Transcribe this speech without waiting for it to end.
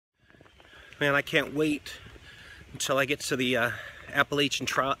Man, I can't wait until I get to the Appalachian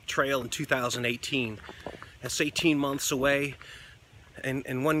Trail in 2018. That's 18 months away,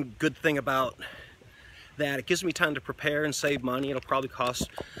 and one good thing about that, it gives me time to prepare and save money. It'll probably cost,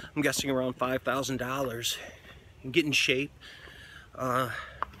 I'm guessing, around $5,000, and get in shape,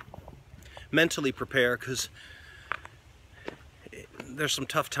 mentally prepare, because there's some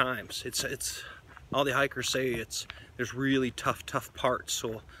tough times. It's all the hikers say there's really tough parts,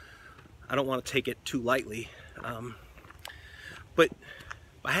 so I don't want to take it too lightly. But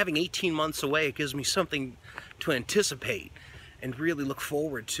by having 18 months away, it gives me something to anticipate and really look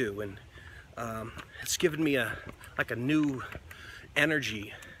forward to, and it's given me like a new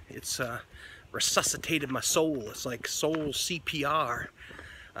energy. It's resuscitated my soul. It's like soul CPR,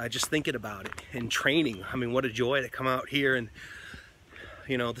 just thinking about it. And training, I mean, what a joy to come out here, and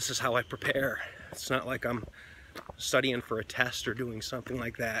you know, this is how I prepare. It's not like I'm studying for a test or doing something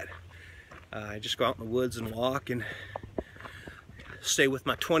like that. I just go out in the woods and walk and stay with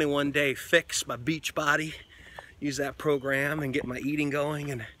my 21-day fix, my beach body, use that program and get my eating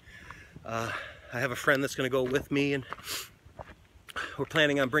going. And I have a friend that's going to go with me, and we're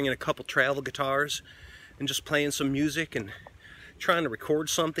planning on bringing a couple travel guitars and just playing some music and trying to record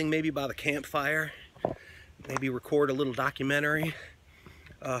something, maybe by the campfire, maybe record a little documentary,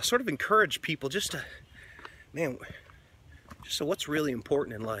 sort of encourage people just to, man, so what's really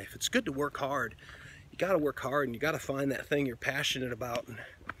important in life. It's good to work hard. You got to work hard, and you got to find that thing you're passionate about and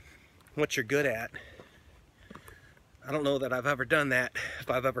what you're good at. I don't know that I've ever done that, if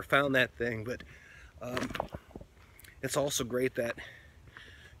I've ever found that thing, but it's also great that,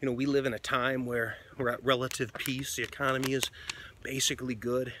 you know, we live in a time where we're at relative peace. The economy is basically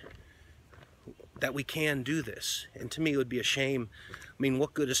good, that we can do this. And to me, it would be a shame. I mean,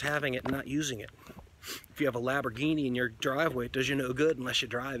 what good is having it and not using it? If you have a Lamborghini in your driveway, it does you no good unless you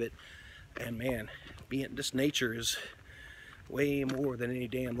drive it. And man, this nature is way more than any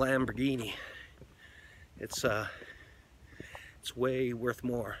damn Lamborghini. It's way worth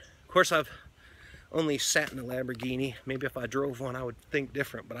more. Of course, I've only sat in a Lamborghini. Maybe if I drove one, I would think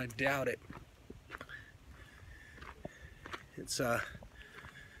different, but I doubt it. It's I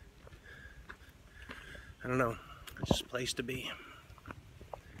don't know, it's just a place to be.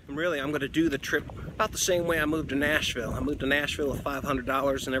 And really, I'm going to do the trip about the same way I moved to Nashville. I moved to Nashville with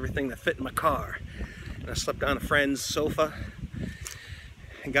 $500 and everything that fit in my car. And I slept on a friend's sofa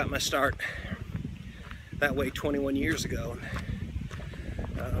and got my start that way 21 years ago.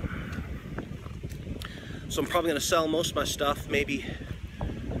 So I'm probably going to sell most of my stuff, maybe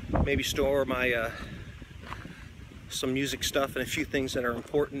store my some music stuff and a few things that are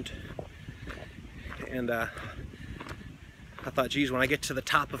important. And I thought, geez, when I get to the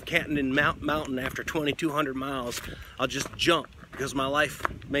top of Canton Mountain after 2,200 miles, I'll just jump, because my life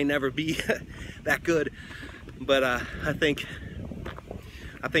may never be that good. But I think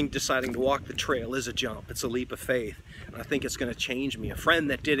deciding to walk the trail is a jump. It's a leap of faith, and I think it's going to change me. A friend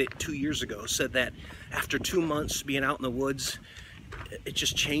that did it 2 years ago said that after 2 months being out in the woods, it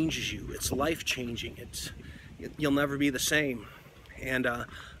just changes you. It's life-changing. You'll never be the same. And I'm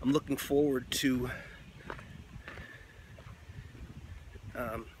looking forward to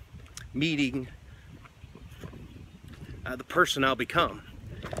meeting the person I'll become.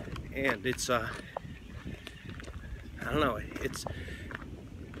 And it's I don't know, it's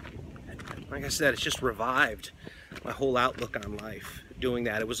like I said, it's just revived my whole outlook on life doing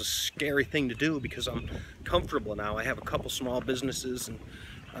that. It was a scary thing to do because I'm comfortable now. I have a couple small businesses and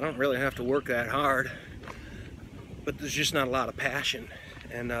I don't really have to work that hard, but there's just not a lot of passion.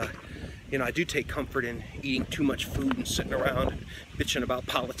 And you know, I do take comfort in eating too much food and sitting around and bitching about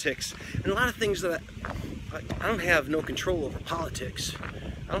politics and a lot of things that I don't have no control over. Politics,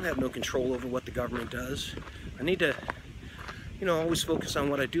 I don't have no control over what the government does. I need to, you know, always focus on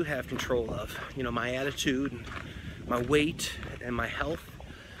what I do have control of. You know, my attitude and my weight and my health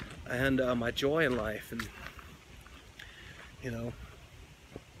and my joy in life. And you know,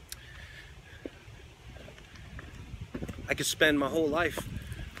 I could spend my whole life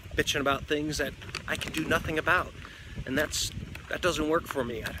bitching about things that I can do nothing about, and that doesn't work for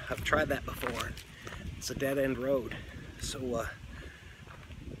me. I've tried that before. It's a dead-end road. So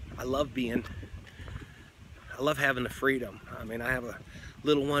I love having the freedom. I mean, I have a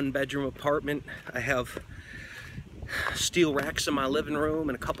little one-bedroom apartment. I have steel racks in my living room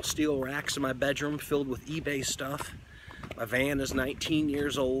and a couple steel racks in my bedroom filled with eBay stuff. My van is 19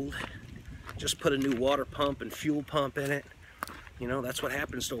 years old. Just put a new water pump and fuel pump in it. You know, that's what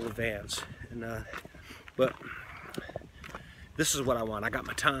happens to old vans. And but this is what I want. I got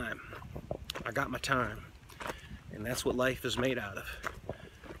my time. I got my time. And that's what life is made out of.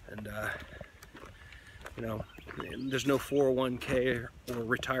 And You know, there's no 401k or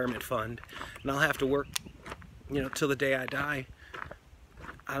retirement fund, and I'll have to work, you know, till the day I die.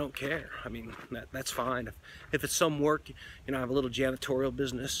 I don't care. I mean, that's fine. If it's some work, you know, I have a little janitorial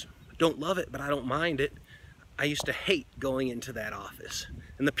business. Don't love it, but I don't mind it. I used to hate going into that office,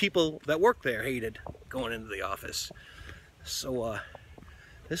 and the people that work there hated going into the office. So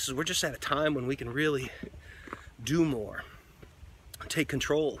we're just at a time when we can really do more, take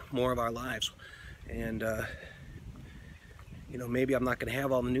control more of our lives. And you know, maybe I'm not going to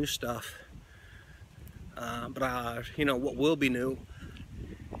have all the new stuff, but you know, what will be new,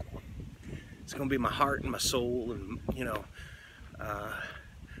 it's going to be my heart and my soul, and you know,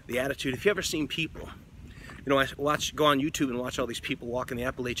 the attitude. If you ever seen people, you know, go on YouTube and watch all these people walking the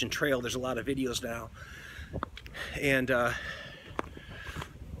Appalachian Trail. There's a lot of videos now, and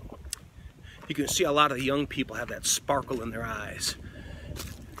you can see a lot of the young people have that sparkle in their eyes.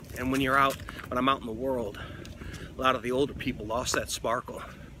 And when I'm out in the world, a lot of the older people lost that sparkle.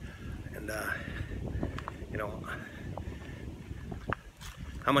 And you know,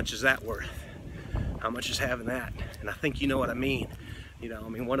 how much is that worth? How much is having that? And I think you know what I mean. You know, I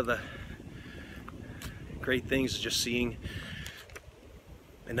mean, one of the great things is just seeing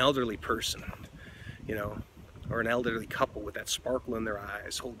an elderly person, you know, or an elderly couple with that sparkle in their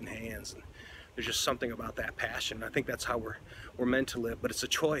eyes, holding hands. And there's just something about that passion. I think that's how we're meant to live, but it's a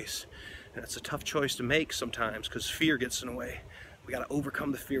choice. And it's a tough choice to make sometimes because fear gets in the way. We got to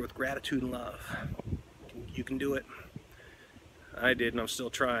overcome the fear with gratitude and love. You can do it. I did, and I'm still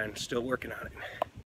trying, still working on it.